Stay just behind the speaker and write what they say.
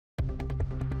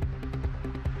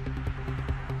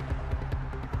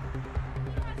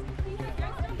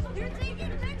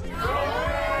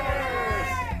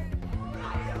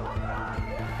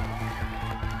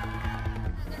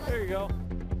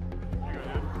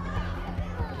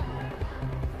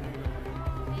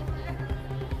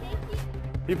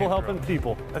People helping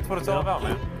people. That's what it's all about,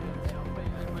 man.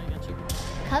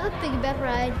 Have a piggyback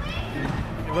ride.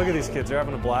 Look at these kids, they're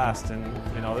having a blast, and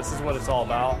you know, this is what it's all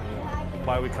about.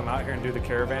 Why we come out here and do the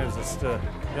caravan is just to,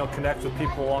 you know, connect with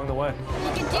people along the way. No!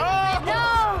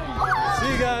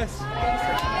 See you guys.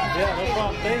 Yeah, no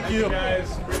problem. Thank you.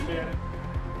 Guys, appreciate it.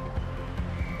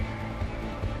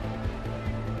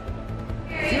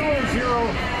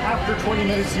 0-0 after 20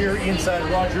 minutes here inside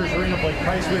Rogers Arena. Blake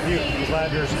Price with you. These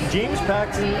Ladders. James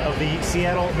Paxton of the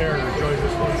Seattle Mariners joins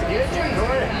us once again. James, how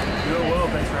are you? Doing well.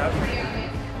 Thanks for having me.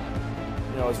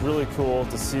 You know, it's really cool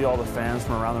to see all the fans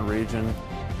from around the region.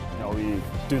 You know, we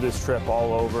do this trip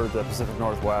all over the Pacific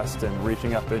Northwest and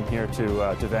reaching up in here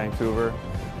to Vancouver.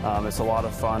 It's a lot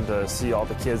of fun to see all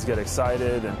the kids get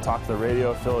excited and talk to the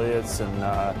radio affiliates and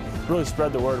really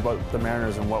spread the word about the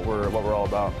Mariners and what we're all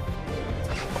about.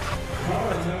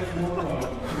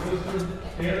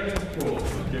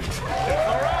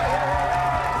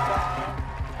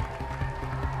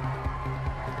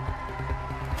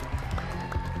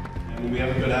 And when we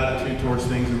have a good attitude towards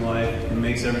things in life, it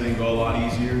makes everything go a lot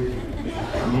easier.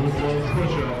 Move forward,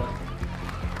 push up.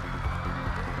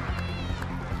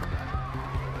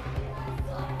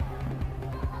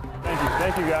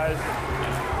 Thank you guys.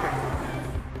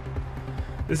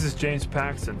 This is James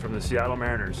Paxton from the Seattle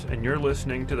Mariners, and you're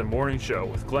listening to The Morning Show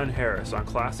with Glenn Harris on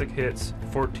Classic Hits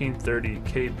 1430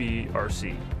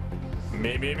 KBRC.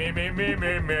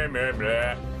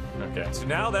 Okay, so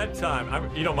now that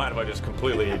time, you don't mind if I just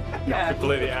completely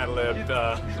ad-libbed.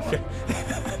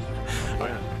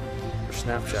 For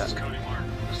Snapchat.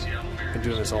 Been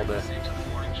doing this all day.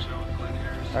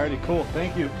 Alrighty, cool.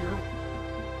 Thank you.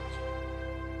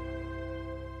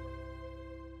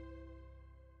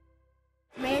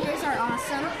 Mariners are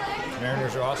awesome.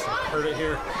 Mariners are awesome. Heard it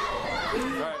here. All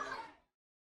right.